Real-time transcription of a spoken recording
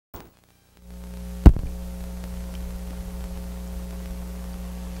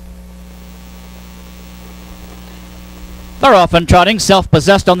They're off and trotting,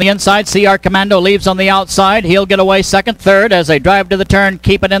 self-possessed on the inside. CR Commando leaves on the outside. He'll get away second, third as they drive to the turn.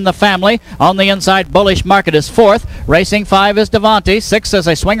 Keep it in the family. On the inside, Bullish Market is fourth. Racing 5 is Devante. 6 as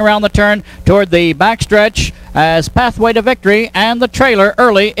they swing around the turn toward the backstretch as Pathway to Victory, and the trailer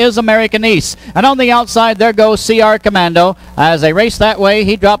early is American East. And on the outside, there goes CR Commando. As they race that way,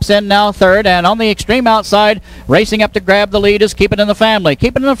 he drops in now third, and on the extreme outside, racing up to grab the lead is Keep It in the Family.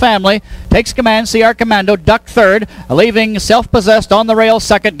 Keep It in the Family takes command. CR Commando ducked third, leaving Self-Possessed on the rail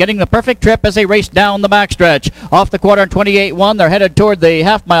second, getting the perfect trip as they race down the backstretch. Off the quarter 28-1, they're headed toward the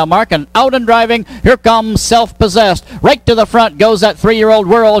half-mile mark, and out and driving, here comes Self-Possessed. Right to the front goes that 3-year-old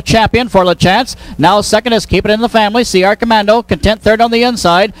world champion for Lachance. Now second is Keep It in the Family. CR Commando content third on the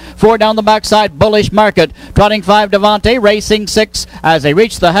inside. 4 down the backside, Bullish Market. Trotting 5, Devante. Racing 6 as they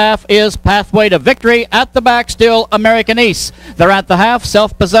reach the half is Pathway to Victory. At the back still American East. They're at the half.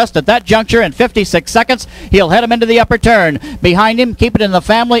 Self-Possessed at that juncture in 56 seconds. He'll head him into the upper turn. Behind him, Keep It in the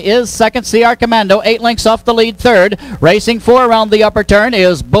Family is second. CR Commando 8 lengths off the lead third. Racing 4 around the upper turn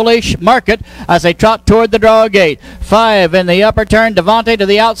is Bullish Market as they trot toward the draw gate. 5 in the upper turn. Devante to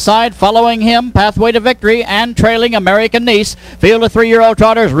the outside. Following him, Pathway to Victory and trailing American Niece. Field of 3-year-old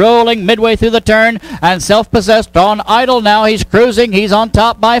trotters rolling midway through the turn, and Self-Possessed on idle now. He's cruising. He's on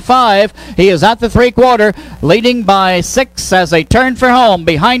top by 5. He is at the 3/4, leading by 6 as they turn for home.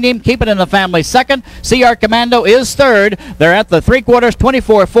 Behind him, Keep It in the Family second. CR Commando is third. They're at the 3/4,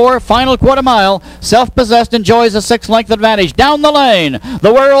 24-4, final quarter mile. Self-Possessed enjoys a 6-length advantage. Down the lane,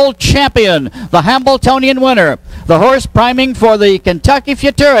 the world champion, the Hambletonian winner. The horse priming for the Kentucky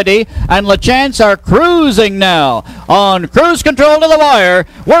Futurity, and Lachance are cruising now on cruise control to the wire.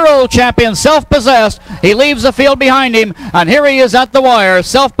 World champion Self-Possessed. He leaves the field behind him, and here he is at the wire.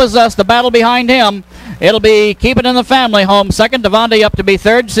 Self-Possessed, the battle behind him. It'll be Keep It in the Family home second. Devante up to be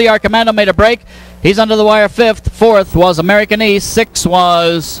third. CR Commando made a break. He's under the wire fifth. Fourth was American East. 6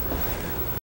 was